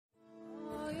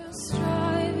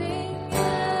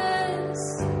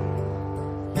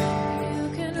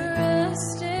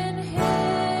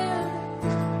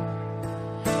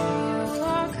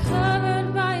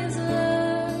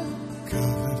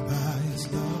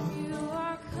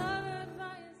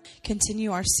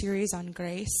continue our series on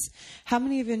grace. How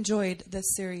many have enjoyed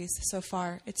this series so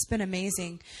far? It's been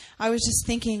amazing. I was just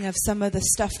thinking of some of the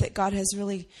stuff that God has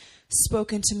really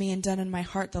spoken to me and done in my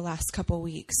heart the last couple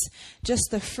weeks. Just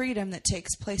the freedom that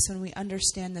takes place when we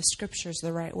understand the scriptures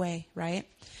the right way, right?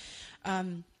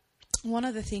 One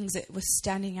of the things that was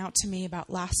standing out to me about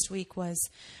last week was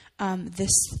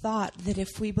this thought that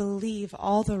if we believe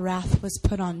all the wrath was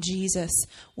put on Jesus,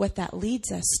 what that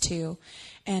leads us to.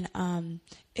 And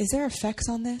is there effects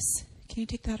on this? Can you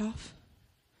take that off?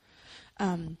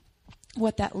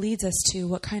 What that leads us to,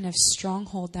 what kind of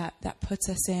stronghold that puts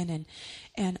us in,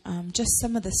 and just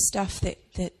some of the stuff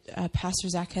that Pastor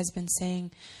Zach has been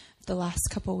saying the last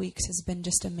couple weeks has been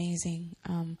just amazing.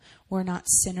 We're not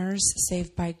sinners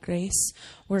saved by grace.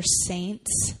 We're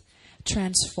saints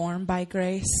transformed by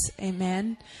grace.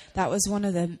 Amen. That was one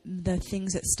of the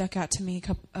things that stuck out to me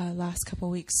last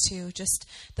couple weeks too. Just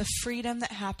the freedom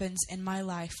that happens in my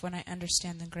life when I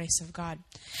understand the grace of God.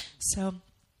 So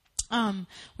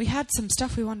we had some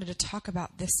stuff we wanted to talk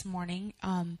about this morning.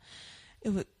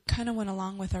 It kind of went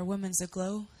along with our Women's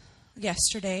Aglow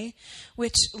yesterday,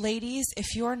 which, ladies,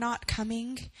 if you're not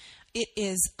coming, it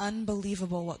is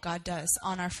unbelievable what God does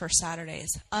on our first Saturdays.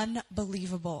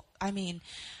 Unbelievable. I mean,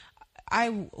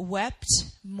 I wept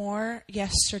more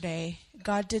yesterday.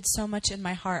 God did so much in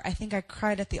my heart. I think I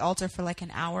cried at the altar for like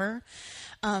an hour.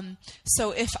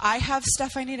 So if I have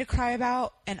stuff I need to cry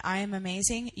about and I am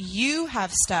amazing, you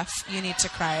have stuff you need to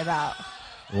cry about.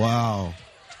 Wow.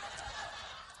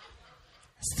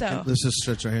 So let's just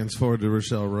stretch our hands forward to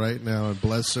Rochelle right now and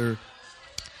bless her.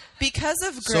 Because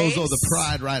of grace, Sozo the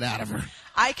pride right out of her.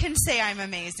 I can say I'm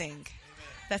amazing.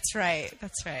 That's right.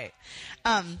 That's right.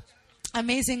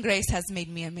 Amazing grace has made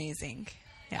me amazing.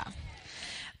 Yeah.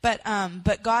 But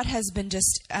God has been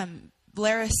just,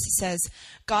 Laris says,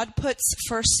 God puts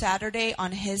first Saturday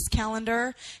on his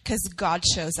calendar because God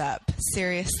shows up.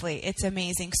 Seriously. It's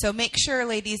amazing. So make sure,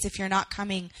 ladies, if you're not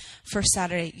coming first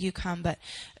Saturday, you come. But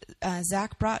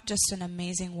Zach brought just an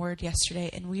amazing word yesterday,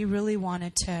 and we really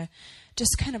wanted to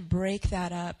just kind of break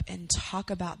that up and talk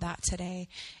about that today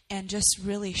and just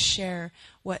really share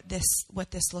what this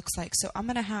looks like. So I'm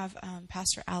going to have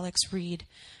Pastor Alex read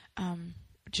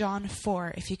John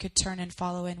 4, if you could turn and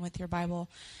follow in with your Bible,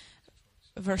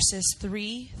 verses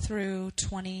 3 through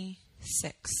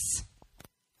 26.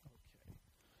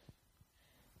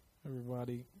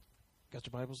 Everybody got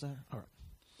your Bibles there? All right.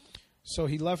 So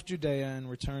he left Judea and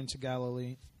returned to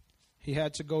Galilee. He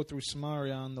had to go through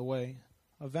Samaria on the way.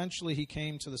 Eventually he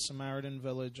came to the Samaritan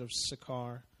village of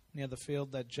Sychar, near the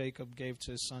field that Jacob gave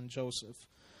to his son Joseph.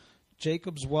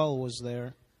 Jacob's well was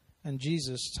there, and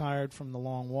Jesus, tired from the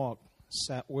long walk,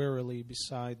 sat wearily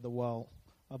beside the well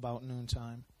about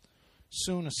noontime.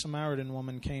 Soon a Samaritan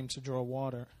woman came to draw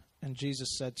water, and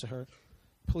Jesus said to her,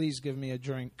 "Please give me a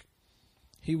drink."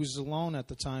 He was alone at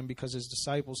the time because his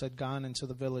disciples had gone into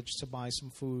the village to buy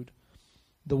some food.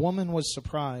 The woman was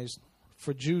surprised,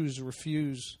 for Jews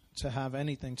refuse to have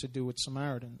anything to do with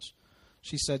Samaritans.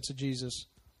 She said to Jesus,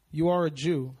 "You are a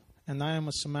Jew, and I am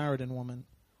a Samaritan woman.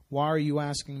 Why are you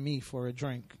asking me for a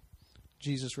drink?"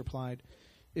 Jesus replied,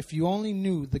 "If you only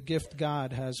knew the gift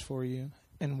God has for you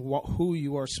and who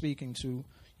you are speaking to,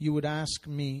 you would ask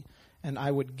me, and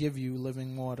I would give you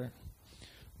living water."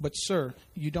 "But, sir,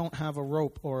 you don't have a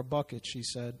rope or a bucket," she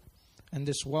said, "and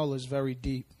this well is very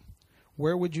deep.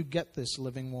 Where would you get this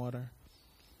living water?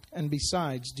 And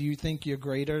besides, do you think you're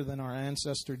greater than our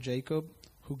ancestor Jacob,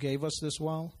 who gave us this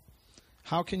well?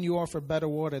 How can you offer better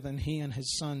water than he and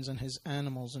his sons and his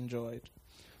animals enjoyed?"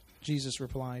 Jesus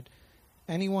replied,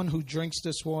 "Anyone who drinks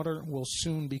this water will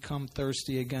soon become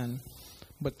thirsty again.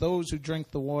 But those who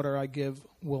drink the water I give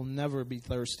will never be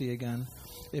thirsty again.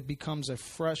 It becomes a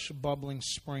fresh, bubbling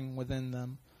spring within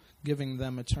them, giving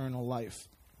them eternal life."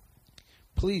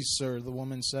 "Please, sir," the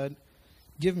woman said,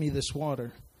 "give me this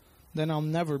water. Then I'll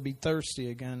never be thirsty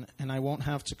again, and I won't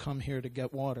have to come here to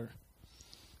get water."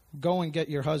 "Go and get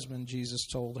your husband," Jesus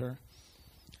told her.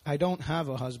 "I don't have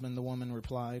a husband," the woman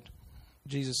replied.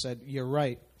 Jesus said, "You're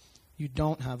right. You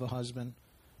don't have a husband,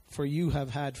 for you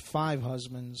have had 5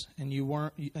 husbands, and you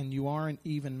aren't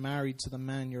even married to the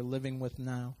man you're living with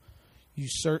now. You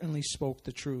certainly spoke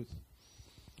the truth."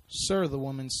 "Sir," the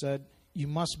woman said, "you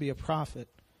must be a prophet.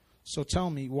 So tell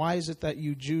me, why is it that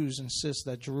you Jews insist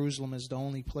that Jerusalem is the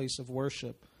only place of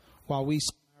worship, while we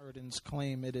Samaritans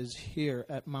claim it is here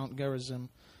at Mount Gerizim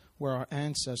where our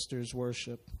ancestors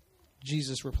worship?"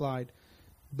 Jesus replied,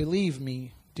 "Believe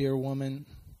me, dear woman,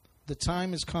 the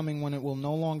time is coming when it will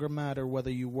no longer matter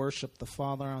whether you worship the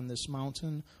Father on this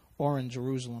mountain or in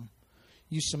Jerusalem.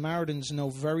 You Samaritans know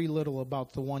very little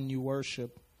about the one you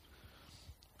worship.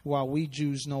 while we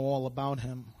Jews know all about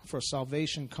him, for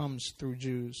salvation comes through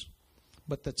Jews.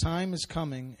 But the time is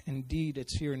coming, indeed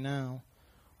it's here now,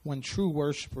 when true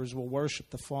worshipers will worship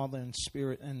the Father in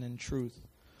spirit and in truth.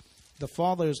 The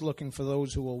Father is looking for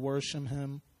those who will worship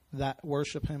him that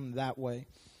way.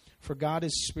 For God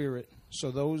is spirit,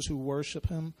 so those who worship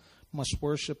him must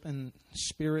worship in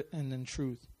spirit and in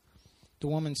truth. The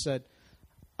woman said,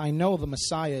 I know the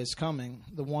Messiah is coming,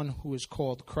 the one who is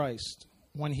called Christ.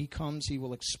 When he comes, he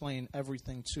will explain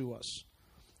everything to us.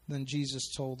 Then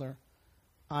Jesus told her,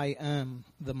 I am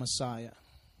the Messiah.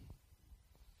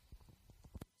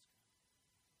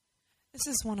 This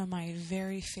is one of my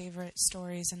very favorite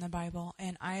stories in the Bible,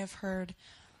 and I have heard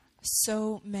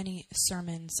so many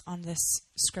sermons on this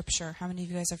scripture. How many of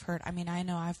you guys have heard? I mean, I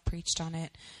know I've preached on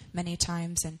it many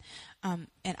times, and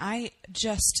I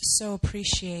just so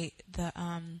appreciate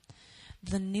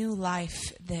the new life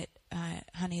that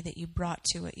honey, that you brought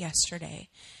to it yesterday.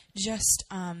 Just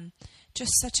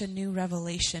such a new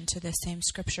revelation to the same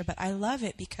scripture. But I love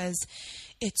it because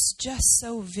it's just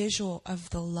so visual of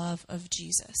the love of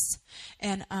Jesus.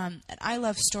 And I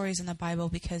love stories in the Bible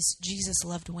because Jesus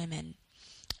loved women.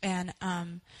 And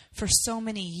for so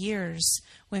many years,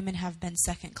 women have been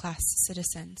second-class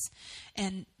citizens.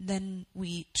 And then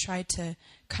we tried to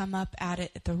come up at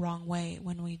it the wrong way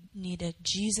when we needed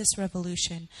Jesus'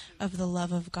 revolution of the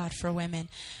love of God for women.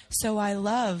 So I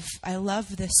love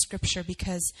this scripture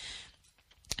because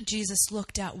Jesus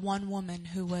looked at one woman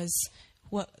who was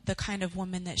the kind of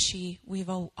woman that we've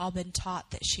all been taught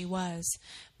that she was,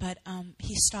 but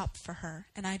he stopped for her.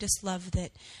 And I just love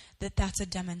that's a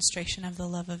demonstration of the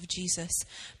love of Jesus.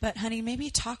 But honey, maybe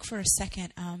talk for a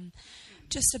second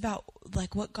just about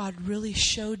like what God really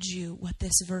showed you what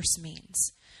this verse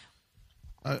means.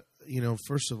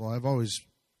 First of all, I've always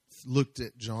looked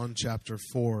at John chapter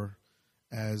 4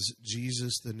 as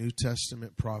Jesus, the New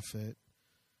Testament prophet,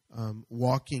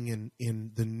 walking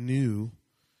in the new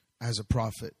as a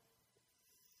prophet.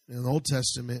 In the Old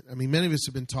Testament, I mean, many of us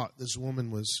have been taught this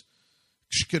woman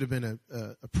she could have been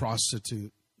a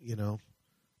prostitute,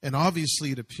 And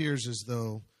obviously it appears as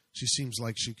though she seems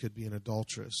like she could be an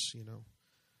adulteress,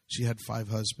 She had 5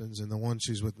 husbands, and the one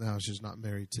she's with now she's not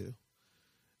married to.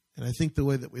 And I think the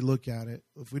way that we look at it,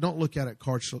 if we don't look at it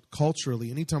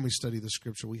culturally, anytime we study the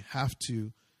scripture, we have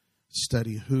to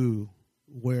study who,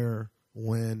 where,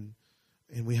 when,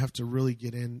 and we have to really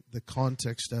get in the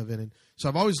context of it. And so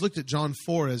I've always looked at John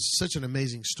 4 as such an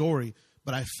amazing story,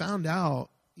 but I found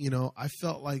out, I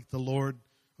felt like the Lord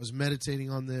was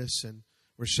meditating on this, and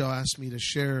Rochelle asked me to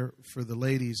share for the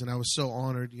ladies, and I was so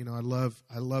honored.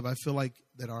 I feel like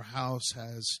that our house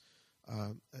has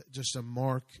just a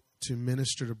mark to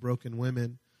minister to broken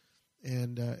women,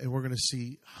 and we're going to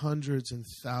see hundreds and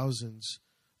thousands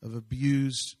of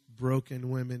abused, broken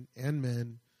women and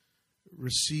men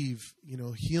receive,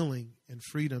 healing and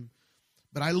freedom.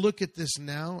 But I look at this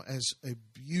now as a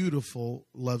beautiful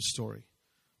love story.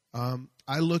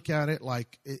 I look at it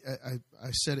like,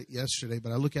 I said it yesterday,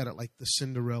 but I look at it like the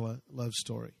Cinderella love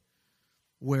story,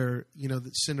 where,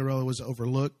 that Cinderella was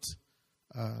overlooked,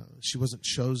 she wasn't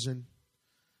chosen,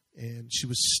 and she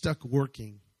was stuck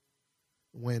working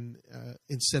when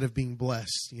instead of being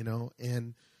blessed,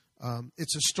 and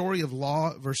it's a story of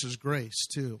law versus grace,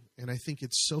 too. And I think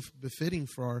it's so befitting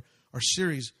for our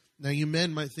series. Now, you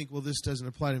men might think, well, this doesn't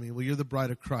apply to me. Well, you're the bride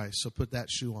of Christ, so put that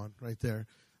shoe on right there.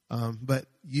 But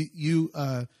you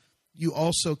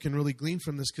also can really glean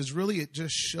from this, because really it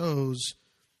just shows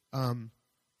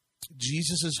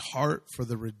Jesus' heart for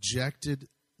the rejected,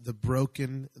 the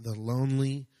broken, the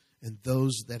lonely, and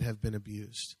those that have been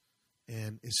abused.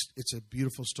 And it's a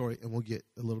beautiful story, and we'll get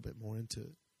a little bit more into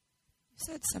it. You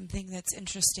said something that's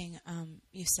interesting.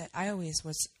 You said, I always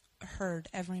heard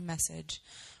every message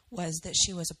was that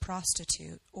she was a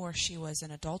prostitute or she was an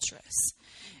adulteress.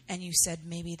 And you said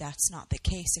maybe that's not the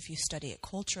case if you study it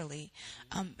culturally.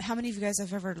 How many of you guys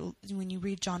have ever, when you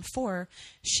read John 4,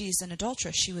 she's an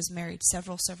adulteress. She was married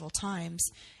several times,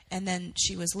 and then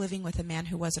she was living with a man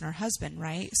who wasn't her husband,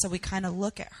 right? So we kind of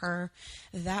look at her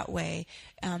that way.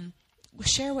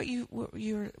 Share what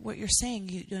you're saying.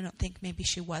 You don't think maybe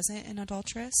she wasn't an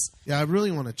adulteress? Yeah, I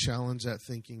really want to challenge that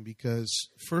thinking, because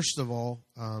first of all,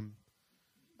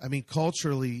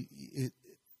 culturally,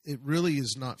 it really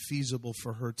is not feasible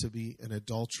for her to be an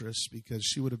adulteress, because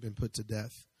she would have been put to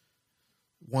death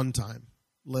one time,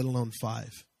 let alone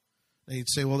 5. Now you'd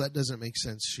say, well, that doesn't make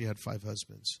sense. She had 5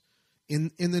 husbands.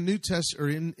 In the New Testament, or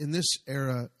in this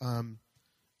era, a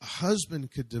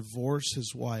husband could divorce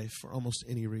his wife for almost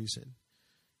any reason.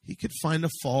 He could find a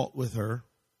fault with her,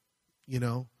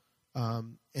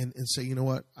 and say, you know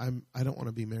what, I don't want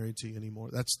to be married to you anymore.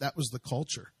 That was the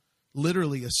culture.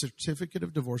 Literally, a certificate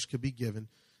of divorce could be given,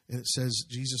 and it says,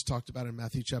 Jesus talked about it in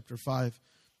Matthew chapter 5,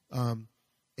 and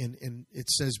it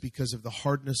says because of the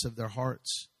hardness of their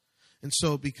hearts. And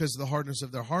so because of the hardness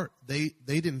of their heart, they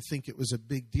didn't think it was a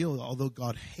big deal. Although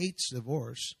God hates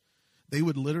divorce, they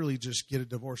would literally just get a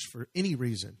divorce for any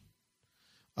reason.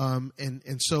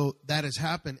 And so that has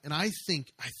happened. And I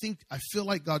feel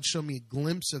like God showed me a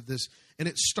glimpse of this. And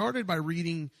it started by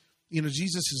reading,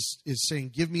 Jesus is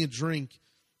saying, give me a drink.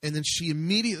 And then she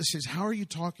immediately says, how are you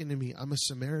talking to me? I'm a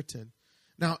Samaritan.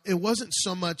 Now, it wasn't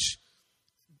so much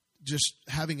just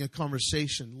having a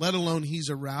conversation, let alone he's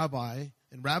a rabbi.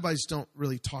 And rabbis don't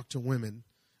really talk to women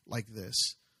like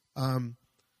this. But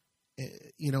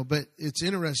it's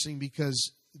interesting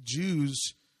because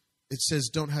Jews, it says,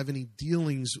 don't have any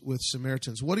dealings with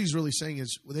Samaritans. What he's really saying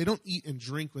is they don't eat and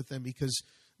drink with them because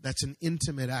that's an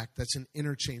intimate act. That's an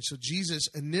interchange. So Jesus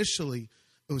initially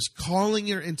was calling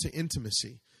her into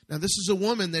intimacy. Now, this is a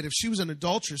woman that if she was an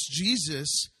adulteress,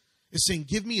 Jesus is saying,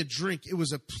 give me a drink. It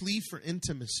was a plea for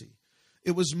intimacy.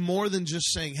 It was more than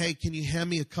just saying, hey, can you hand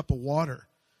me a cup of water?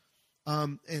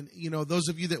 Those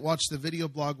of you that watch the video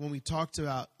blog, when we talked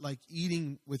about like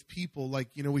eating with people, like,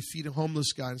 we feed a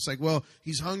homeless guy. And it's like, well,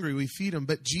 he's hungry. We feed him.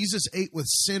 But Jesus ate with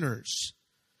sinners.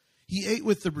 He ate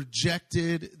with the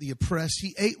rejected, the oppressed.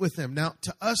 He ate with them. Now,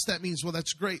 to us, that means, well,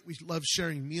 that's great. We love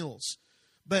sharing meals.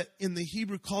 But in the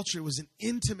Hebrew culture, it was an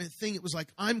intimate thing. It was like,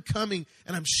 I'm coming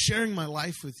and I'm sharing my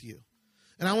life with you.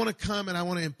 And I want to come and I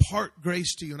want to impart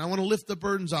grace to you. And I want to lift the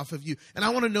burdens off of you. And I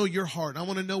want to know your heart. I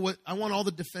want to know I want all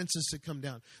the defenses to come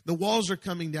down. The walls are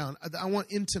coming down. I want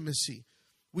intimacy.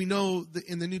 We know that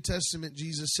in the New Testament,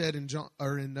 Jesus said in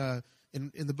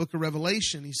the book of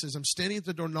Revelation, he says, I'm standing at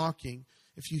the door knocking.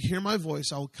 If you hear my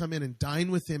voice, I will come in and dine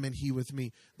with him and he with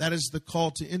me. That is the call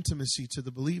to intimacy to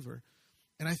the believer.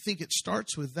 And I think it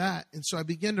starts with that. And so I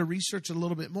began to research it a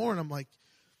little bit more. And I'm like,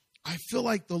 I feel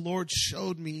like the Lord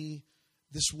showed me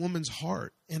this woman's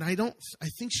heart. And I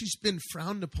think she's been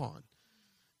frowned upon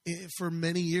for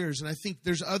many years. And I think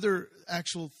there's other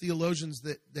actual theologians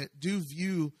that do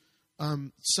view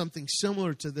something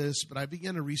similar to this, but I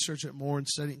began to research it more and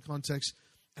study it in context.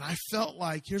 And I felt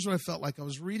like, here's what I felt like. I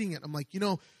was reading it. I'm like,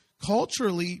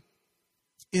 culturally,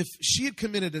 if she had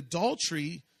committed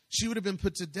adultery, she would have been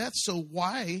put to death. So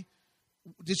why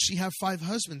did she have 5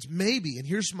 husbands? Maybe, and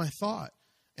here's my thought.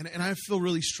 And I feel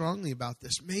really strongly about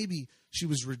this. Maybe she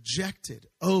was rejected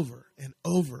over and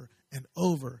over and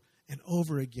over and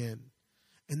over again.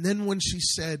 And then when she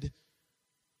said,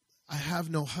 I have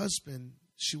no husband,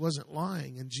 she wasn't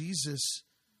lying. And Jesus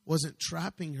wasn't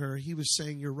trapping her. He was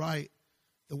saying, you're right.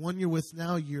 The one you're with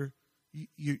now, you're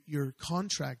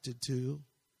contracted to,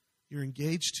 you're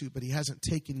engaged to, but he hasn't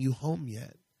taken you home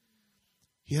yet.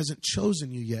 He hasn't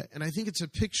chosen you yet. And I think it's a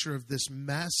picture of this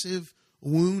massive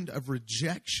wound of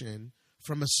rejection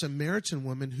from a Samaritan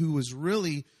woman who was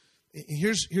really,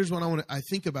 here's what I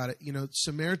think about it.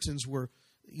 Samaritans were,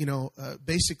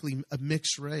 basically a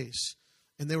mixed race,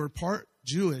 and they were part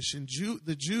Jewish, and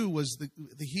the Jew was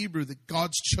the Hebrew, the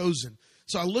God's chosen.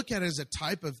 So I look at it as a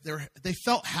type of they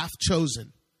felt half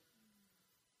chosen.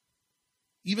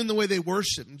 Even the way they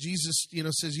worship, and Jesus,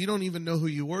 says you don't even know who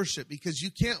you worship, because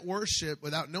you can't worship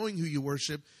without knowing who you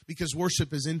worship, because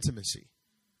worship is intimacy.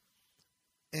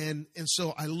 And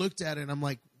so I looked at it and I'm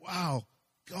like, wow,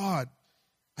 God,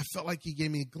 I felt like he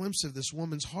gave me a glimpse of this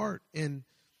woman's heart. And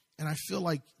I feel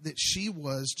like that she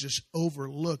was just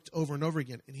overlooked over and over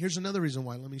again. And here's another reason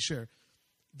why. Let me share.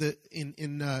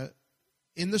 In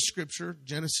the scripture,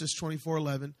 Genesis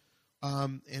 24:11,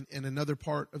 and another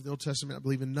part of the Old Testament, I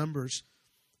believe in Numbers,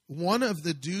 one of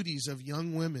the duties of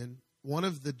young women, one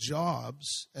of the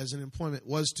jobs as an employment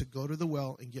was to go to the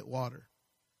well and get water.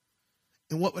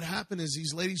 And what would happen is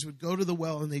these ladies would go to the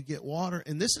well and they'd get water,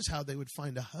 and this is how they would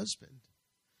find a husband.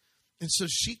 And so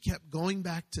she kept going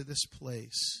back to this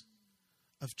place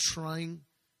of trying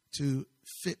to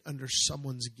fit under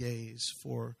someone's gaze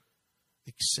for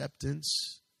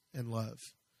acceptance and love.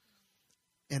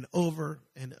 And over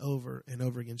and over and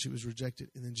over again, she was rejected.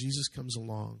 And then Jesus comes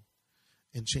along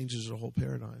and changes her whole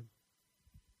paradigm.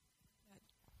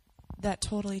 That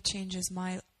totally changes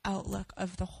my outlook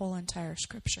of the whole entire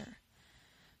scripture.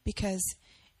 Because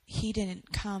he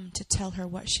didn't come to tell her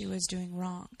what she was doing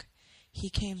wrong.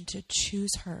 He came to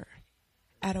choose her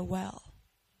at a well.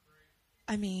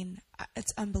 I mean,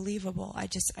 it's unbelievable. I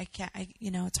can't,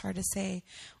 it's hard to say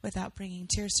without bringing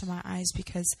tears to my eyes,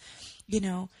 because,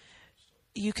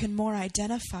 you can more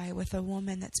identify with a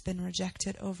woman that's been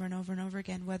rejected over and over and over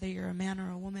again, whether you're a man or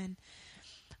a woman.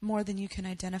 more than you can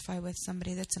identify with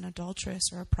somebody that's an adulteress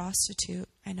or a prostitute.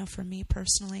 I know for me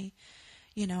personally,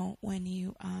 you know, when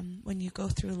you go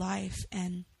through life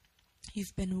and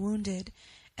you've been wounded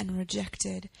and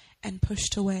rejected and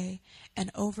pushed away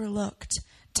and overlooked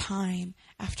time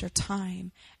after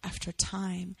time after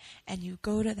time, and you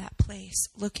go to that place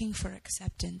looking for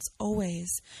acceptance,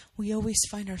 we always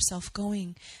find ourselves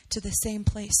going to the same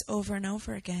place over and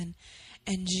over again,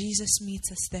 and Jesus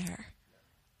meets us there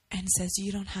and says,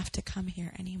 you don't have to come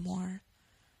here anymore.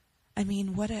 I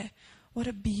mean, what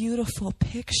a beautiful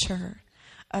picture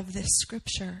of this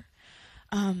scripture.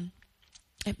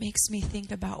 It makes me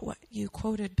think about what you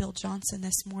quoted Bill Johnson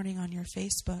this morning on your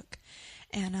Facebook.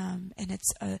 And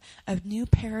it's a new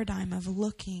paradigm of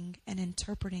looking and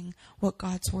interpreting what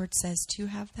God's word says. Do you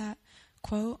have that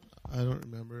quote? I don't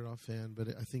remember it offhand, but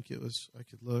I think it was, I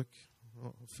could look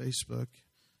on Facebook.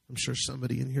 I'm sure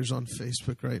somebody in here's on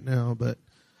Facebook right now, but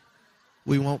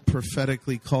we won't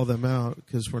prophetically call them out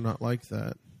because we're not like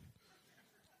that.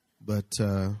 But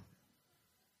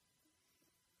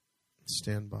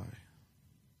stand by.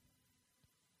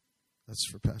 That's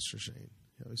for Pastor Shane.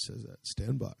 He always says that.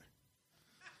 Stand by.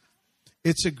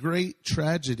 It's a great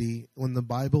tragedy when the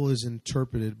Bible is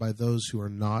interpreted by those who are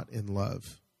not in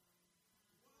love.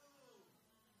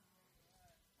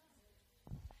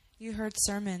 You heard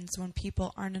sermons when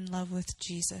people aren't in love with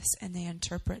Jesus and they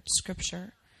interpret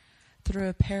Scripture through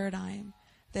a paradigm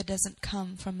that doesn't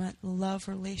come from a love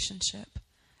relationship.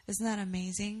 Isn't that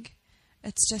amazing?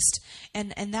 It's just,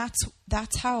 and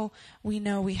that's how we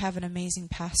know we have an amazing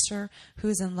pastor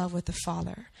who's in love with the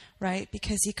Father, right?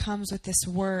 Because he comes with this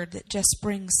word that just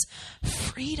brings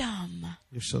freedom.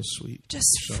 You're so sweet. Just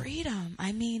freedom.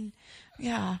 I mean,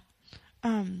 yeah.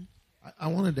 I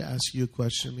wanted to ask you a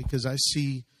question because I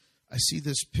see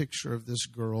this picture of this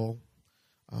girl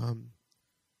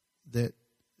that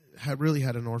really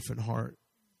had an orphan heart.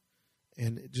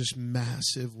 And just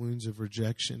massive wounds of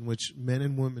rejection, which men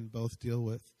and women both deal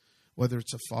with, whether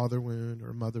it's a father wound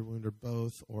or a mother wound or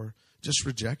both, or just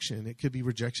rejection. It could be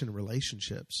rejection in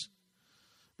relationships.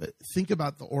 But think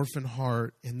about the orphan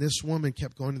heart, and this woman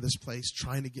kept going to this place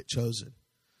trying to get chosen.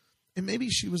 And maybe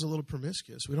she was a little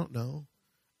promiscuous. We don't know.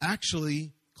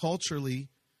 Actually, culturally,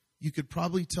 you could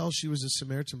probably tell she was a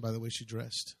Samaritan by the way she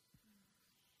dressed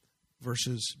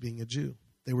versus being a Jew.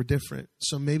 They were different.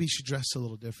 So maybe she dressed a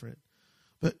little different.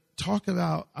 But talk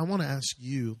about, I want to ask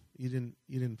you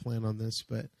didn't plan on this,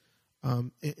 but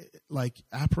like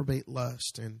approbate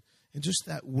lust and just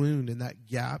that wound and that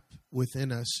gap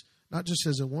within us, not just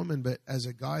as a woman, but as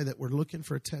a guy, that we're looking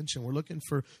for attention. We're looking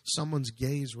for someone's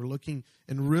gaze. We're looking,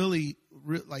 and really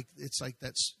like, it's like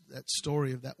that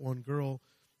story of that one girl.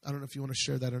 I don't know if you want to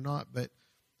share that or not, but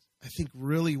I think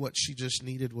really what she just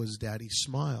needed was Daddy's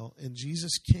smile. And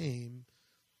Jesus came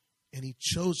and he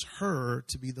chose her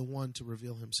to be the one to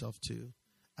reveal himself to.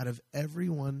 Out of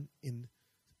everyone,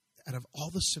 out of all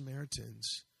the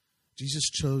Samaritans, Jesus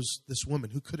chose this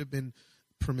woman who could have been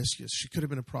promiscuous. She could have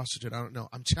been a prostitute. I don't know.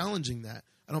 I'm challenging that.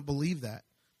 I don't believe that.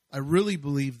 I really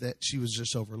believe that she was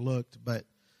just overlooked. But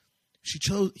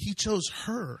he chose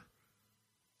her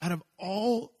out of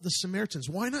all the Samaritans.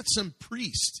 Why not some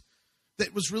priest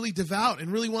that was really devout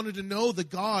and really wanted to know the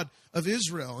God of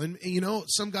Israel? And you know,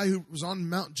 some guy who was on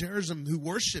Mount Gerizim who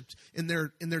worshipped in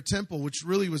their temple, which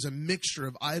really was a mixture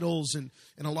of idols and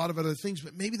a lot of other things.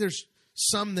 But maybe there's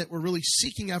some that were really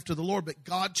seeking after the Lord, but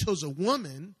God chose a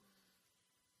woman.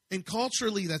 And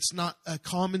culturally, that's not a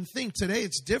common thing. Today,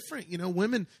 it's different. You know,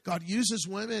 women, God uses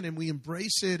women and we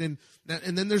embrace it. And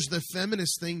then there's the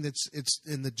feminist thing it's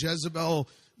in the Jezebel,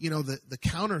 you know, the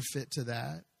counterfeit to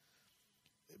that.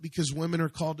 Because women are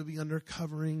called to be under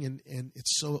covering, and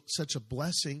it's such a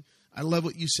blessing. I love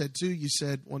what you said, too. You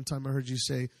said, one time I heard you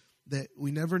say that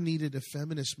we never needed a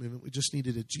feminist movement. We just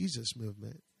needed a Jesus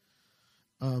movement.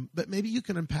 But maybe you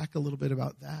can unpack a little bit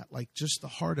about that, like just the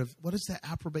heart of, what is that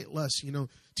approbate lust? You know,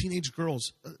 teenage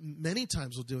girls many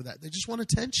times will do that. They just want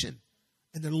attention,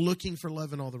 and they're looking for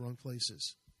love in all the wrong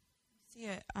places. See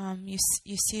it.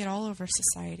 You see it all over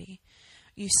society.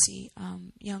 You see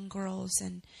young girls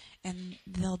and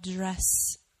they'll dress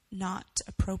not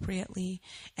appropriately,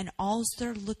 and all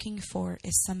they're looking for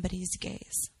is somebody's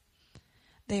gaze.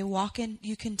 They walk in,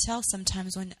 you can tell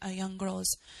sometimes when a young girl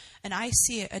is, and I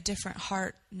see a different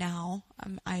heart now.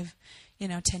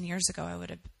 10 years ago I would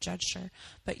have judged her,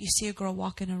 but you see a girl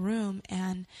walk in a room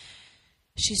and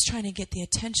she's trying to get the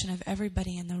attention of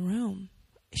everybody in the room.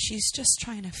 She's just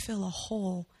trying to fill a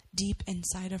hole deep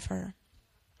inside of her.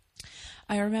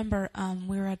 I remember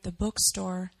we were at the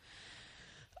bookstore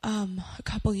a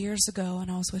couple years ago, and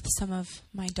I was with some of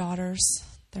my daughters.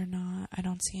 I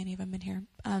don't see any of them in here.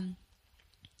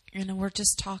 And we're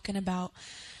talking about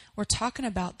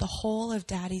the whole of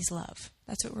Daddy's love.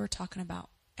 That's what we're talking about.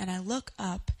 And I look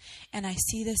up and I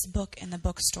see this book in the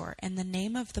bookstore, and the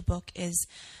name of the book is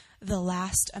The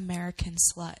Last American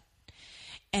Slut.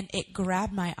 And it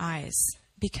grabbed my eyes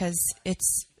because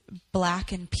it's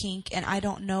black and pink, and I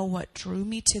don't know what drew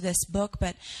me to this book,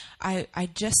 but I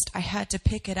had to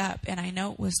pick it up, and I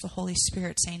know it was the Holy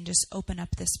Spirit saying, just open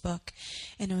up this book.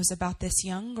 And it was about this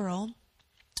young girl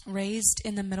raised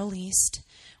in the Middle East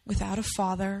without a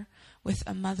father, with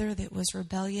a mother that was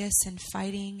rebellious and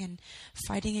fighting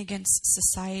against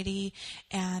society.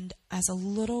 And as a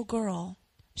little girl,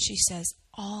 she says,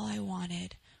 all I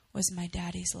wanted was my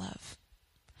daddy's love.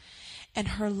 And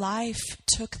her life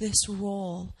took this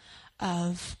role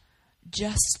of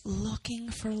just looking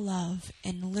for love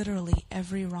in literally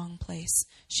every wrong place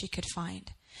she could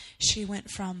find. She went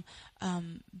from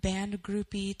band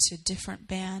groupie to different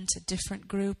band to different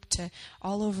group to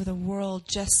all over the world,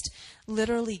 just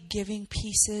literally giving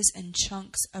pieces and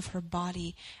chunks of her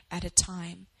body at a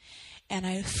time. And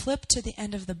I flipped to the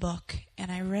end of the book and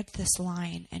I read this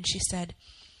line, and she said,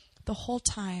 the whole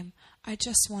time I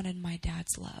just wanted my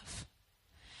dad's love.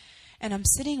 And I'm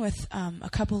sitting with a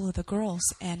couple of the girls,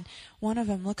 and one of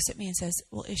them looks at me and says,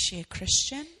 well, is she a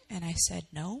Christian? And I said,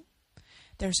 no.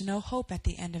 There's no hope at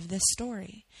the end of this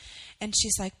story. And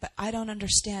she's like, but I don't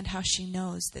understand how she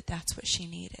knows that that's what she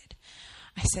needed.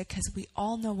 I said, because we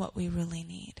all know what we really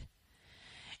need.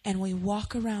 And we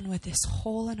walk around with this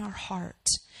hole in our heart.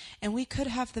 And we could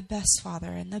have the best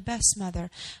father and the best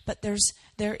mother, but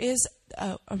there is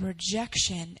a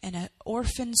rejection and an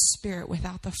orphan spirit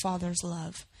without the Father's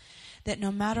love. That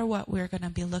no matter what, we're going to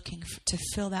be looking to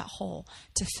fill that hole,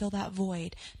 to fill that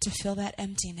void, to fill that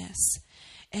emptiness.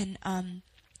 And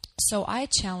so I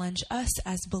challenge us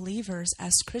as believers,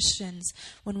 as Christians,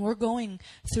 when we're going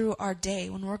through our day,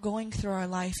 when we're going through our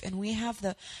life, and we have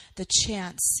the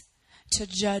chance to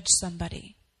judge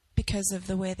somebody because of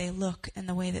the way they look and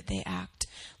the way that they act,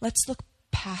 let's look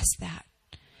past that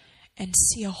and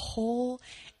see a hole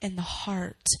in the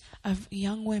heart of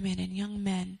young women and young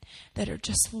men that are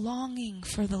just longing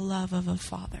for the love of a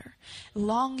father,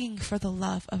 longing for the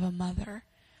love of a mother.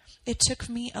 It took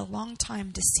me a long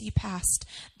time to see past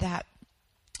that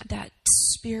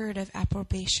spirit of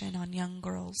approbation on young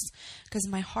girls, because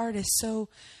my heart is so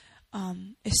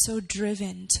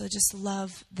driven to just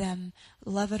love them,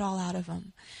 love it all out of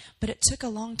them. But it took a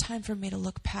long time for me to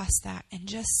look past that and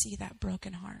just see that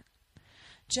broken heart.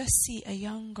 Just see a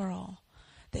young girl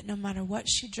that no matter what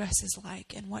she dresses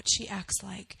like and what she acts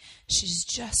like, she's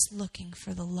just looking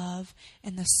for the love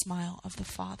and the smile of the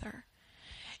Father.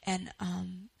 And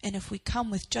if we come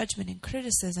with judgment and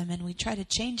criticism and we try to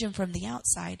change them from the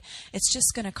outside, it's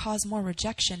just going to cause more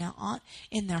rejection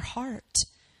in their heart,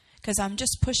 because I'm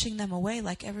just pushing them away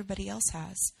like everybody else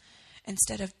has,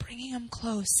 instead of bringing them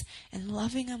close and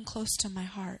loving them close to my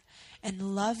heart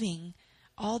and loving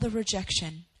all the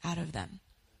rejection out of them.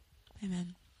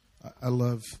 Amen.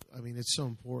 It's so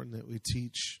important that we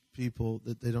teach people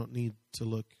that they don't need to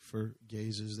look for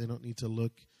gazes. They don't need to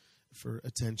look for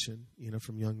attention,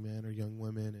 from young men or young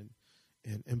women.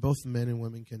 And both men and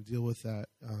women can deal with that.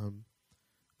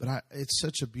 But it's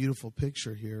such a beautiful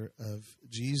picture here of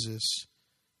Jesus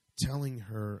telling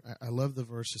her, I love the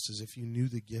verse that says, if you knew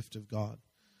the gift of God.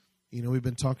 We've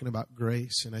been talking about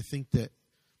grace, and I think that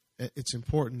it's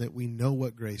important that we know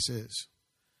what grace is.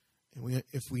 And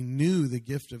if we knew the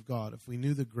gift of God, if we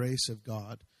knew the grace of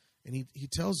God, and he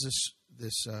tells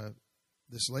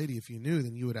this lady, if you knew,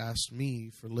 then you would ask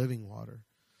me for living water.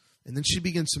 And then she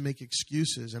begins to make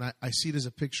excuses, and I see it as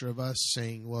a picture of us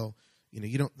saying, well,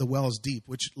 the well is deep,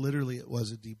 which literally it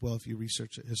was a deep well. If you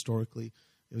research it historically,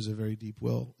 it was a very deep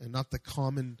well, and not the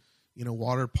common,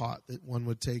 water pot that one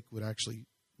would take would actually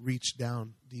reach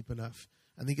down deep enough.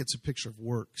 I think it's a picture of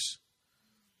works.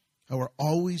 How we're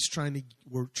always trying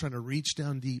to reach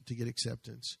down deep to get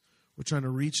acceptance. We're trying to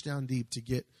reach down deep to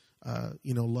get,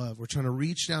 love. We're trying to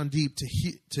reach down deep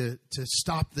to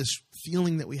stop this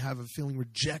feeling that we have of feeling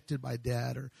rejected by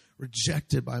dad or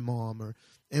rejected by mom,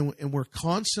 and we're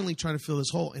constantly trying to fill this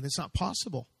hole, and it's not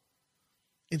possible.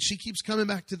 And she keeps coming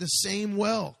back to the same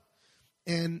well,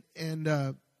 and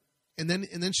then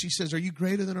she says, "Are you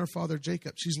greater than our father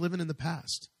Jacob?" She's living in the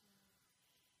past.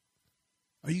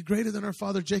 Are you greater than our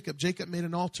father Jacob? Jacob made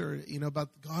an altar, about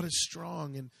God is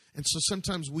strong. And so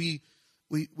sometimes we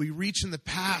reach in the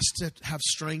past to have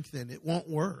strength in. It won't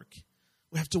work.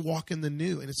 We have to walk in the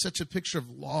new. And it's such a picture of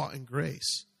law and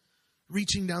grace.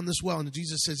 Reaching down this well. And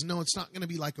Jesus says, no, it's not going to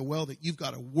be like a well that you've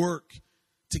got to work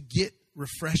to get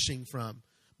refreshing from.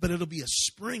 But it'll be a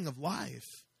spring of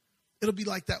life. It'll be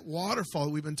like that waterfall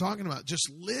we've been talking about,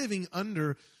 just living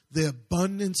under the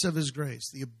abundance of his grace,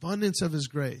 the abundance of his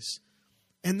grace.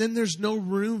 And then there's no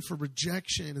room for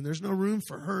rejection, and there's no room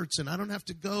for hurts, and I don't have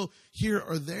to go here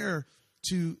or there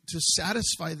to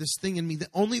satisfy this thing in me that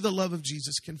only the love of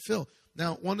Jesus can fill.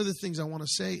 Now, one of the things I want to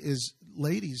say is,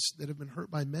 ladies that have been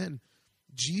hurt by men,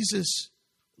 Jesus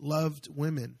loved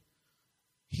women.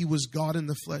 He was God in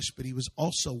the flesh, but he was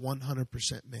also 100%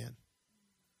 man.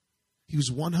 He was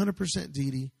 100%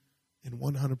 deity and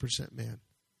 100% man.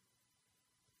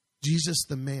 Jesus,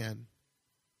 the man,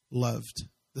 loved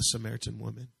the Samaritan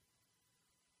woman.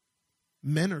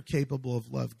 Men are capable of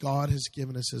love. God has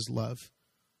given us his love.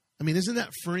 I mean, isn't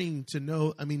that freeing to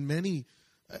know? I mean, many,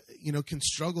 can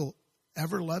struggle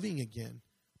ever loving again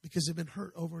because they've been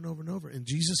hurt over and over and over. And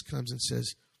Jesus comes and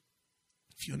says,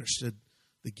 if you understood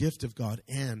the gift of God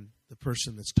and the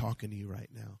person that's talking to you right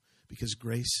now, because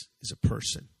grace is a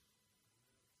person.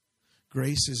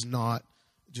 Grace is not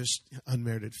just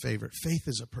unmerited favor. Faith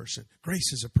is a person.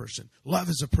 Grace is a person. Love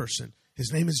is a person.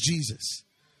 His name is Jesus.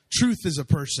 Truth is a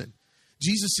person.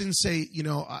 Jesus didn't say,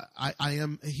 I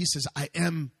am, he says, I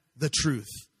am the truth,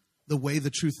 the way, the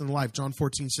truth, and the life. John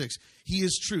 14:6. He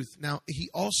is truth. Now, he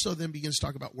also then begins to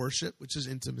talk about worship, which is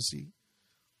intimacy.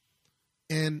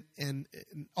 And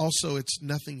also it's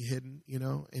nothing hidden,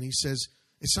 and he says,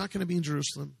 it's not going to be in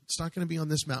Jerusalem. It's not going to be on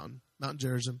this mountain, Mount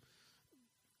Gerizim.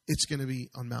 It's going to be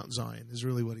on Mount Zion, is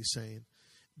really what he's saying.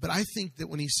 But I think that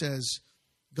when he says,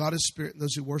 God is spirit, and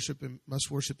those who worship him must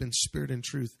worship in spirit and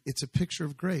truth, it's a picture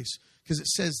of grace. Because it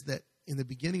says that in the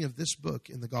beginning of this book,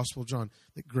 in the Gospel of John,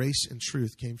 that grace and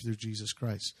truth came through Jesus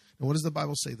Christ. And what does the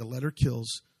Bible say? The letter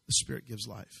kills, the spirit gives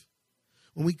life.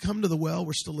 When we come to the well,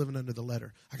 we're still living under the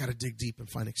letter. I got to dig deep and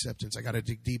find acceptance. I got to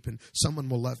dig deep and someone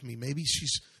will love me. Maybe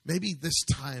this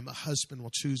time a husband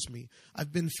will choose me.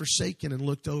 I've been forsaken and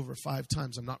looked over 5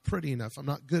 times. I'm not pretty enough. I'm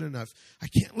not good enough. I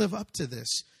can't live up to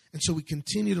this. And so we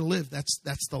continue to live.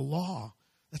 That's the law.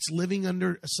 That's living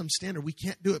under some standard. We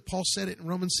can't do it. Paul said it in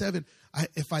Romans 7.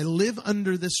 If I live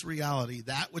under this reality,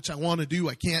 that which I want to do,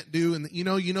 I can't do. And you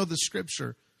know the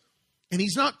scripture. And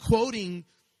he's not quoting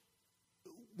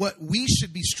what we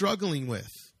should be struggling with.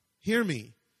 Hear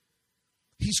me.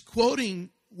 He's quoting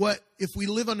what, if we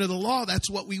live under the law,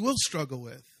 that's what we will struggle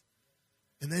with.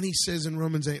 And then he says in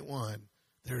Romans 8:1,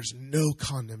 there's no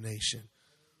condemnation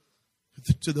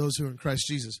to those who are in Christ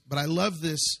Jesus. But I love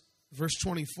this, verse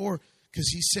 24, because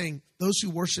he's saying those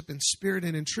who worship in spirit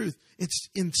and in truth. It's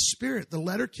in spirit. The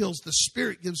letter kills, the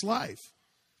spirit gives life.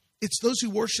 It's those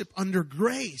who worship under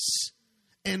grace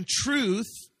and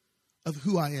truth of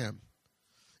who I am.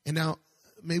 And now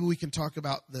maybe we can talk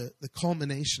about the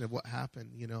culmination of what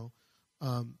happened,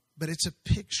 but it's a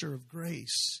picture of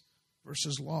grace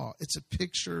versus law. It's a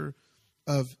picture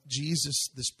of Jesus,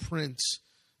 this prince,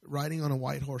 riding on a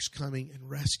white horse, coming and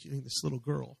rescuing this little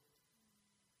girl.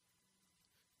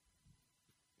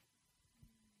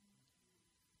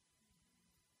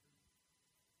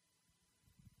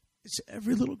 It's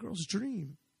every little girl's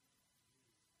dream.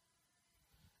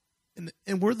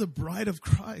 And we're the bride of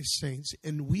Christ, saints.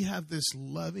 And we have this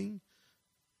loving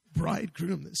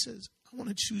bridegroom that says, I want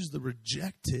to choose the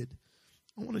rejected.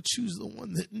 I want to choose the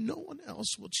one that no one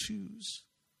else will choose.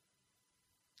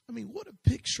 I mean, what a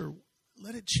picture.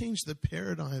 Let it change the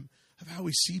paradigm of how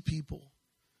we see people.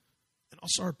 And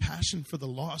also our passion for the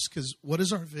lost. Because what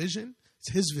is our vision?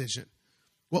 It's his vision.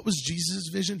 What was Jesus'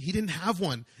 vision? He didn't have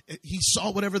one. He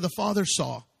saw whatever the Father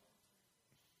saw.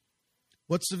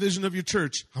 What's the vision of your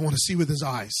church? I want to see with his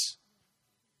eyes.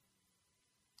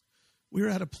 We were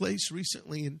at a place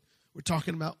recently, and we're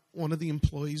talking about one of the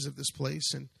employees of this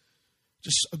place, and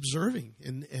just observing.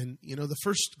 And the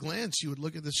first glance, you would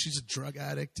look at this. She's a drug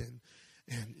addict, and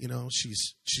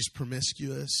she's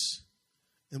promiscuous.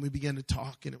 And we began to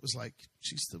talk, and it was like,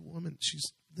 she's the woman.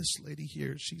 She's this lady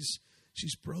here.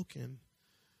 She's broken.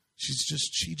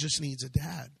 She just needs a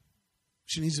dad.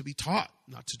 She needs to be taught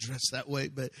not to dress that way,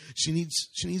 but she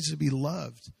needs to be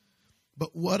loved.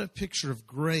 But what a picture of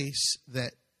grace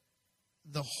that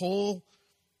the whole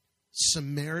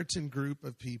Samaritan group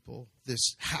of people,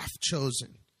 this half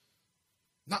chosen,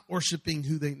 not worshiping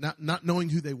not knowing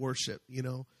who they worship,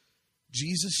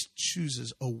 Jesus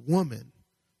chooses a woman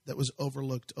that was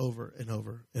overlooked over and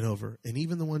over and over. And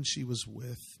even the one she was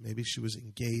with, maybe she was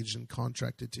engaged and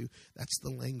contracted to, that's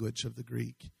the language of the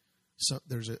Greek. So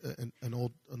there's an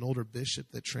older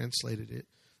bishop that translated it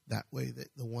that way, that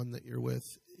the one that you're with,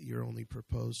 you're only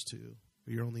proposed to,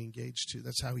 or you're only engaged to.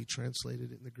 That's how he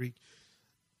translated it in the Greek.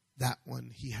 That one,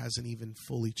 he hasn't even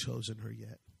fully chosen her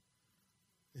yet.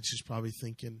 And she's probably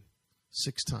thinking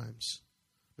 6 times.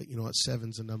 But you know what?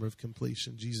 7's the number of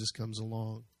completion. Jesus comes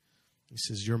along He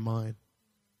says, you're mine.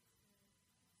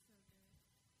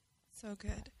 So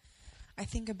good. I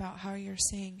think about how you're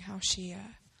saying how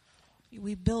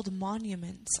we build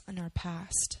monuments in our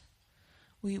past.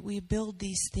 We build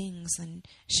these things, and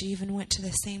she even went to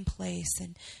the same place,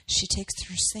 and she takes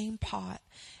her same pot,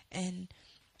 and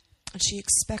she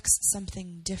expects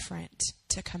something different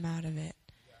to come out of it.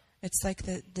 It's like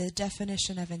the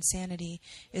definition of insanity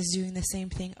is doing the same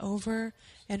thing over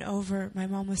and over. My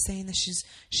mom was saying that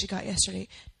she got yesterday.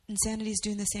 Insanity is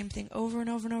doing the same thing over and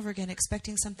over and over again,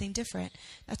 expecting something different.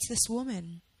 That's this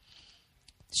woman.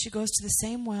 She goes to the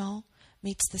same well,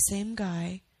 meets the same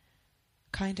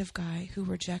kind of guy who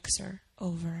rejects her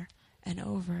over and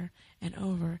over and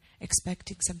over,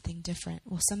 expecting something different.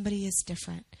 Well, somebody is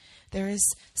different. There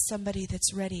is somebody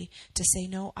that's ready to say,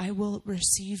 no, I will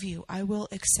receive you. I will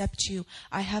accept you.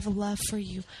 I have love for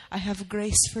you. I have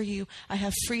grace for you. I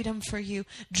have freedom for you.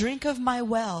 Drink of my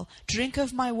well. Drink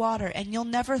of my water, and you'll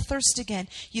never thirst again.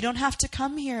 You don't have to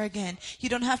come here again. You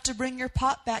don't have to bring your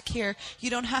pot back here. You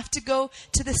don't have to go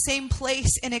to the same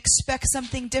place and expect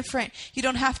something different. You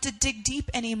don't have to dig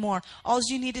deep anymore. All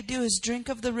you need to do is drink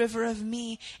of the river of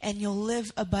me, and you'll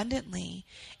live abundantly.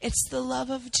 It's the love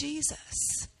of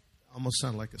Jesus. Almost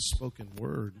sound like a spoken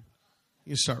word.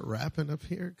 You start rapping up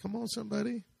here. Come on,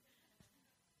 somebody.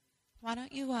 Why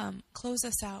don't you close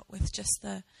us out with just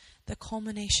the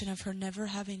culmination of her never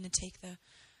having to take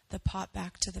the pot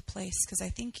back to the place? Because I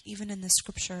think even in the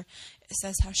scripture, it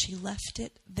says how she left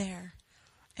it there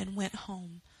and went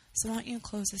home. So why don't you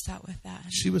close us out with that?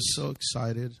 She was so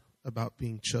excited about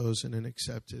being chosen and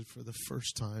accepted for the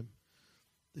first time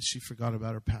that she forgot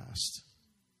about her past.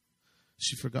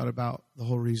 She forgot about the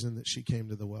whole reason that she came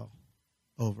to the well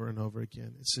over and over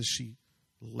again. It says she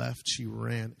left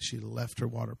her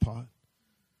water pot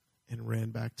and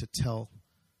ran back to tell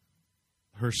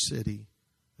her city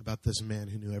about this man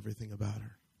who knew everything about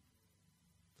her.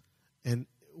 And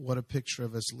what a picture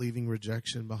of us leaving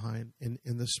rejection behind. And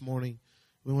this morning,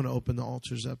 we want to open the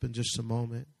altars up in just a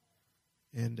moment.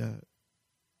 And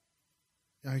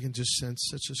I can just sense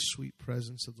such a sweet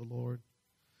presence of the Lord.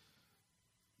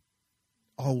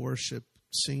 All worship,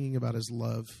 singing about his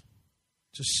love,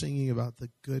 just singing about the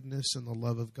goodness and the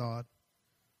love of God.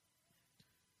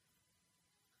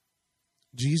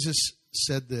 Jesus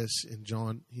said this in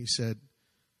John. He said,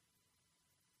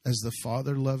 as the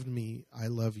Father loved me, I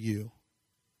love you.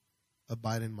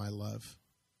 Abide in my love.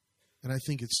 And I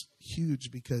think it's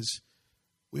huge because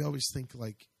we always think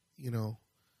like,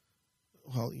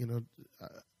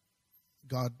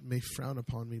 God may frown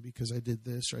upon me because I did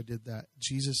this or I did that.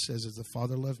 Jesus says, as the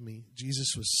Father loved me,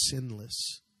 Jesus was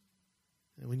sinless.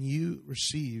 And when you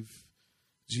receive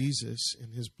Jesus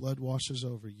and his blood washes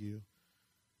over you,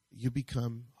 you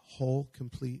become whole,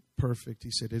 complete, perfect.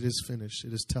 He said, it is finished.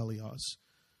 It is teleos.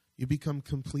 You become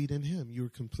complete in him. You are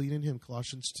complete in him.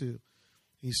 Colossians 2.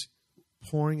 He's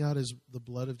pouring out the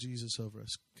blood of Jesus over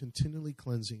us, continually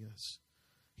cleansing us.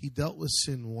 He dealt with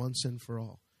sin once and for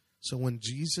all. So when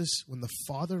the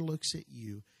Father looks at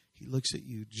you, he looks at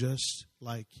you just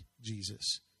like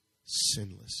Jesus,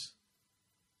 sinless.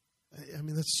 I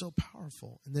mean, that's so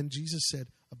powerful. And then Jesus said,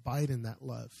 abide in that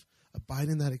love. Abide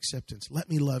in that acceptance. Let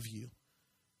me love you.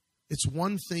 It's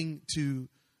one thing to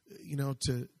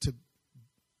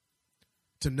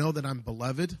know that I'm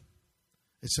beloved.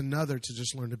 It's another to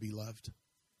just learn to be loved.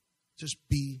 Just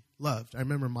be loved. I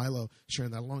remember Milo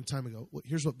sharing that a long time ago.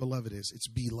 Here's what beloved is. It's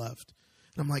be loved.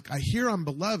 And I'm like, I hear I'm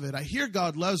beloved. I hear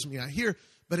God loves me.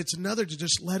 But it's another to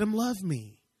just let him love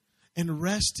me and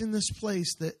rest in this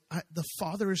place that the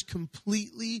Father is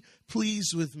completely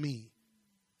pleased with me.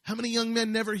 How many young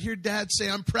men never hear dad say,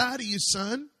 I'm proud of you,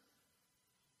 son?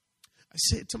 I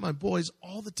say it to my boys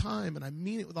all the time, and I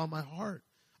mean it with all my heart.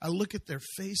 I look at their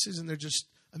faces, and they're just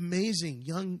amazing,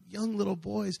 young little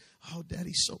boys. Oh,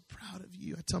 Daddy's so proud of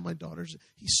you. I tell my daughters,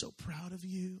 he's so proud of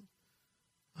you.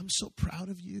 I'm so proud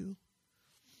of you.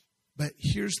 But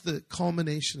here's the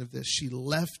culmination of this. She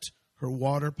left her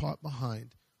water pot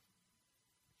behind,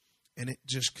 and it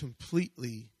just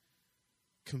completely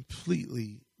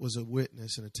was a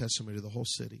witness and a testimony to the whole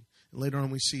city. And later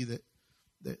on we see that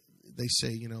they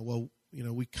say,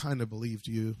 we kind of believed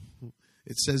you.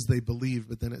 It says they believed,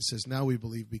 but then it says now we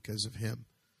believe because of him.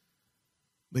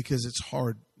 Because it's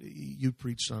hard. You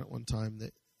preached on it one time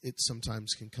that it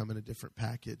sometimes can come in a different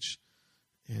package.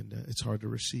 And it's hard to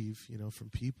receive, from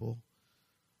people.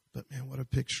 But man, what a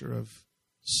picture of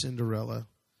Cinderella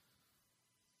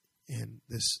and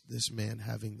this man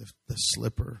having the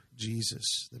slipper,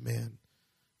 Jesus, the man,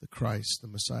 the Christ, the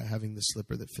Messiah, having the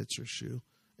slipper that fits her shoe.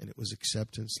 And it was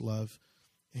acceptance, love.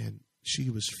 And she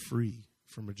was free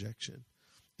from rejection.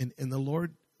 And the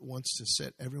Lord wants to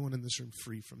set everyone in this room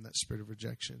free from that spirit of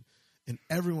rejection. And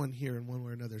everyone here in one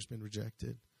way or another has been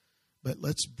rejected. But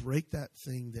let's break that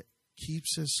thing that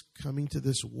keeps us coming to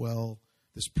this well,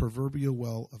 this proverbial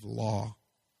well of law.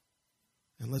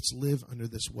 And let's live under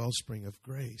this wellspring of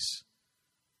grace.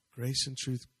 Grace and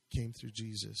truth came through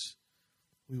Jesus.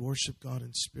 We worship God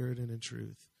in spirit and in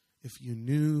truth. If you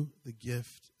knew the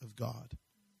gift of God,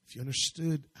 if you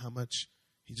understood how much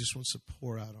He just wants to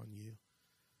pour out on you.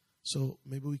 So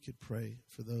maybe we could pray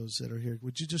for those that are here.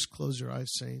 Would you just close your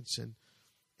eyes, saints? And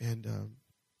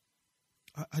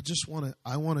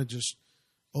I want to just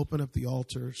open up the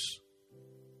altars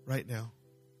right now.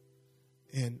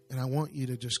 And I want you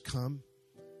to just come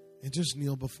and just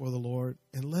kneel before the Lord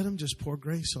and let Him just pour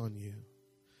grace on you.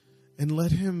 And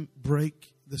let Him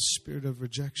break the spirit of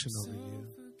rejection over you.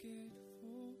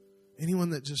 Anyone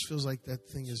that just feels like that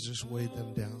thing has just weighed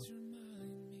them down.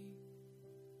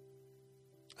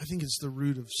 I think it's the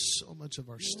root of so much of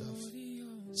our stuff.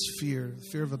 It's fear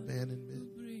of abandonment.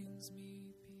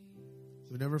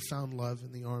 We've never found love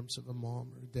in the arms of a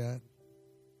mom or a dad.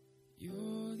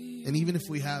 And even if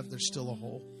we have, there's still a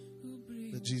hole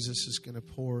that Jesus is going to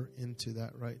pour into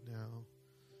that right now.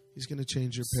 He's going to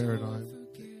change your paradigm.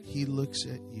 He looks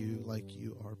at you like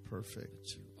you are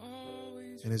perfect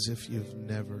and as if you've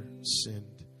never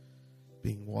sinned,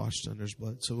 being washed under His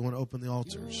blood. So we want to open the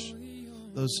altars.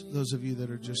 Those of you that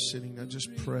are just sitting now,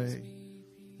 just pray.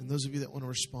 And those of you that want to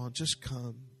respond, just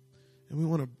come. And we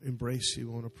want to embrace you.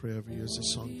 We want to pray over you as the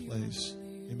song plays.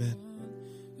 Amen.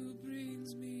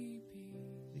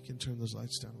 You can turn those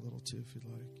lights down a little too if you'd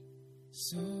like.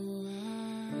 So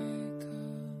I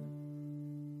come,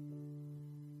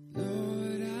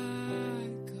 Lord, I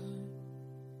come,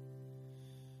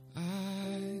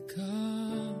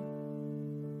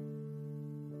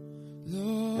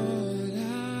 Lord,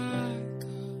 I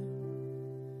come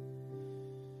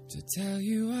to tell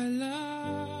you I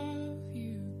love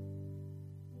you,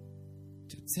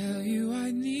 to tell you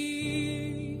I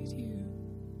need you,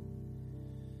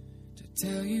 to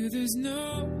tell you there's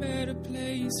no better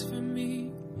place for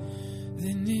me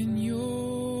than in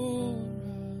your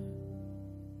arms,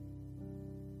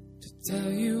 to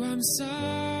tell you I'm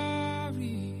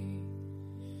sorry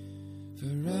for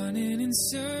running in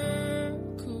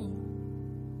circles,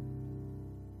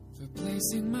 for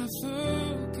placing my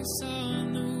focus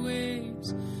on the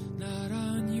waves, not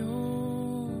on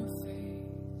your face.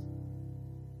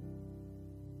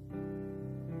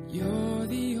 You're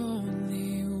the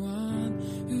only one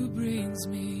who brings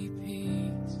me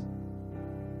peace.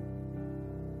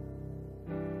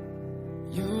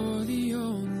 You're the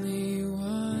only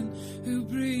one who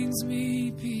brings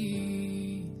me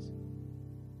peace.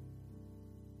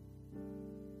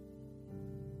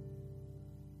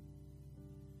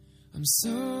 I'm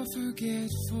so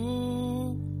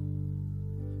forgetful,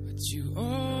 but you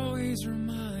always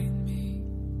remind me.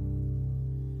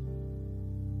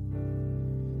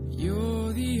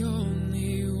 You're the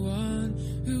only one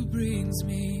who brings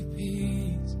me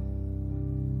peace.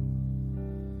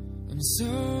 I'm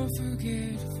so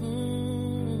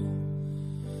forgetful,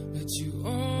 but you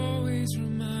always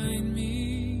remind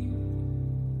me.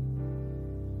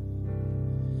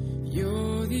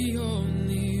 You're the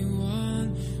only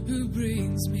one who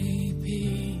brings me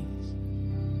peace.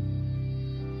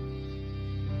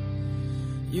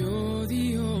 You're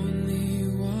the only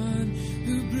one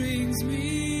who brings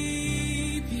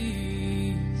me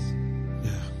peace.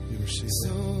 Yeah, we receive it.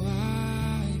 So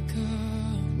I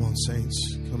come. Come on,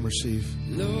 saints. Come receive.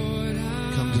 Lord,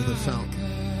 Come to the fountain.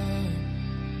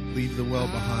 come. Leave the well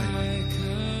behind. I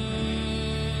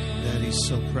come. Daddy's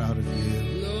so proud of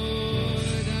you.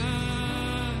 Lord,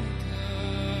 I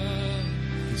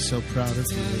come. He's so proud of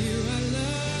Tell you. you I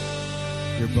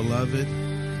love You're beloved.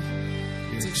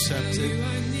 You're accepted. you,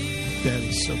 I need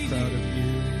Daddy's so proud of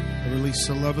you. I release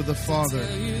the love of the Father.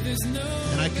 you. There's no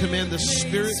And I command the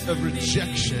spirit of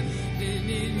rejection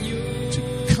in your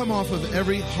to come off of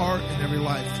every heart and every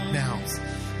life now.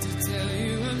 to tell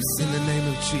you I'm In the name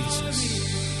of Jesus.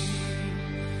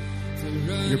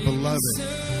 You're beloved.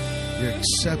 You're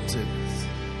accepted.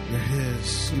 You're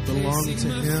His. You belong to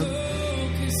Him.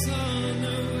 focus on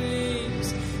the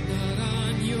waves, not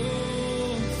on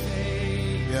your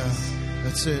face. Yeah,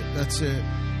 that's it. That's it.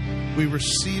 We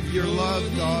receive your love,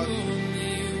 God.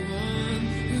 Only one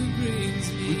who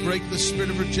brings me. We break the spirit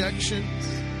of rejection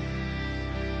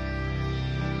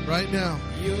right now.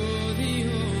 You're the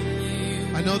only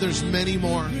one I know there's many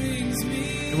more, who brings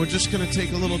me. and we're just going to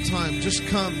take a little time. Just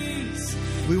come.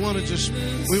 We want to just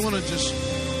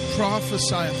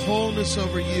prophesy wholeness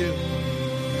over you.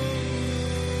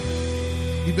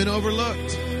 You've been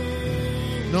overlooked.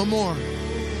 No more.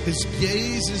 His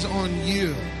gaze is on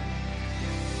you.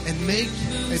 And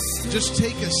just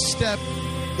take a step.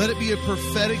 Let it be a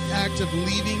prophetic act of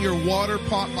leaving your water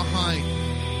pot behind.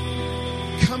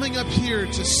 Coming up here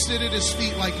to sit at His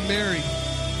feet like Mary.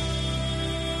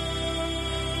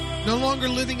 No longer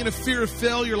living in a fear of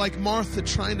failure like Martha,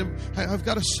 trying to, I've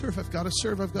got to serve, I've got to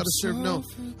serve, I've got to serve. No,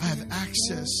 I have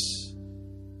access.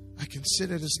 I can sit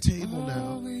at His table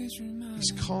now.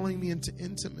 He's calling me into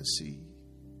intimacy.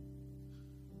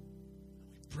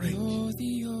 We break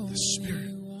the spirit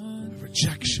of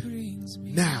rejection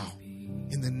now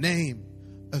in the name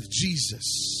of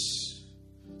Jesus.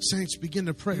 Saints, begin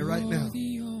to pray right now.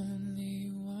 He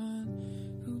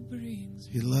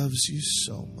loves you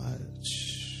so much.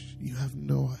 You have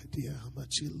no idea how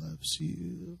much He loves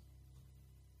you.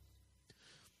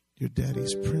 Your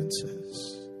daddy's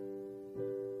princess.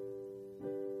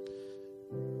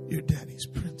 Your daddy's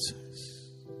princess.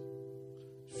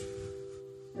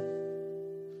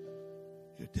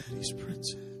 Your daddy's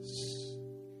princess.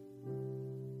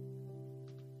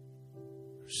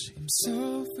 I'm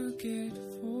so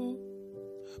forgetful,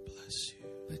 I bless you.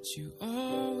 but you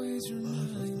always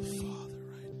remind me. Father,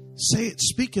 right? Say it,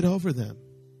 speak it over them.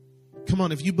 Come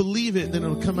on, if you believe it, then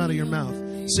it'll come out of your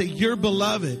mouth. Say, you're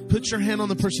beloved. Put your hand on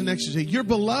the person next to you. Say, you're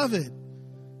beloved.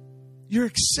 You're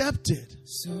accepted.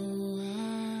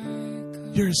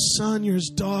 You're His son. You're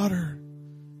His daughter.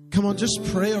 Come on, just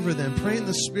pray over them. Pray in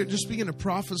the Spirit. Just begin to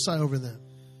prophesy over them.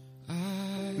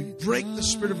 We break the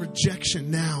spirit of rejection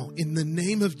now in the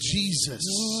name of Jesus.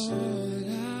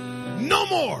 No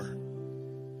more.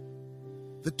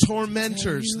 The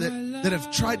tormentors that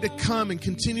have tried to come and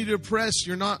continue to oppress.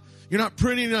 You're not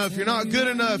pretty enough. You're not good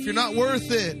enough. You're not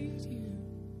worth it.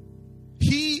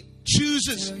 He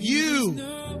chooses you.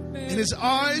 And His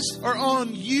eyes are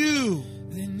on you.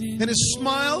 And His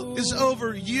smile is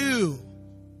over you.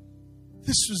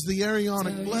 This was the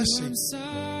Aaronic blessing.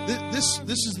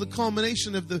 This is the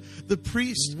culmination of the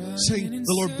priest saying,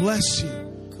 the Lord bless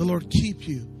you. The Lord keep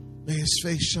you. May His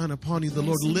face shine upon you. The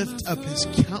Lord lift up His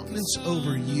countenance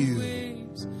over you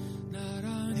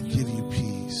and give you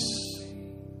peace.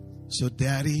 So,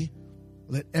 Daddy,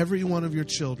 let every one of your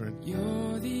children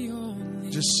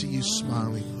just see you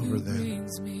smiling over them.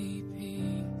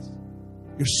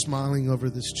 You're smiling over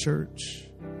this church.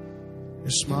 You're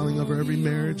smiling over every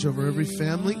marriage, over every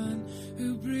family.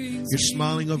 You're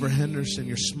smiling over Henderson.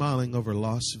 You're smiling over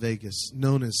Las Vegas,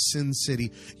 known as Sin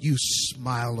City. You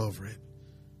smile over it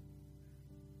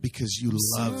because you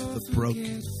love the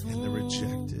broken and the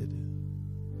rejected.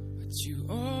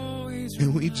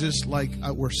 And we just like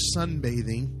we're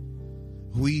sunbathing,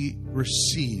 we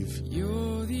receive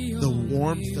the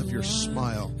warmth of your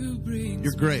smile,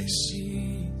 your grace.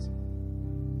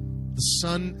 The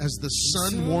sun, as the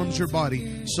sun warms your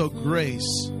body, so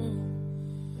grace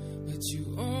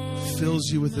fills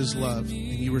you with His love, and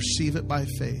you receive it by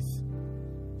faith.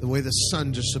 The way the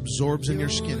sun just absorbs in your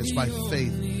skin is by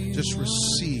faith. Just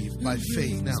receive by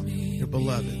faith. Now, you're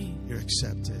beloved. You're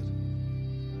accepted.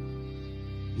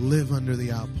 Live under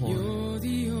the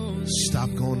outpouring.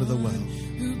 Stop going to the well.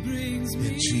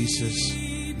 In Jesus'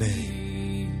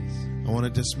 name. I want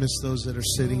to dismiss those that are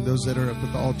sitting, those that are up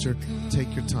at the altar.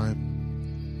 Take your time.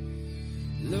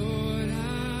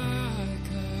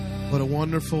 What a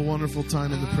wonderful, wonderful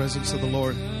time in the presence of the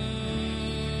Lord.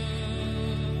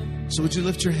 So would you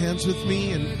lift your hands with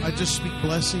me, and I just speak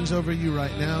blessings over you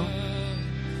right now.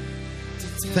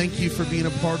 Thank you for being a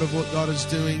part of what God is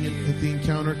doing at the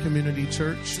Encounter Community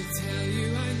Church.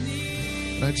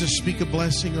 And I just speak a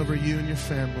blessing over you and your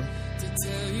family,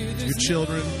 your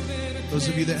children, those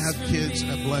of you that have kids.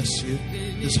 I bless you.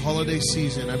 This holiday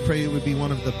season, I pray it would be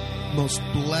one of the most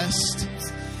blessed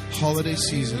holiday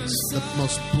seasons, the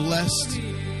most blessed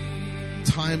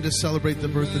time to celebrate the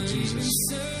birth of Jesus.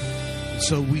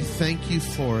 So we thank you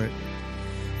for it.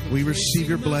 We receive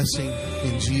your blessing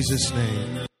in Jesus'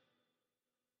 name.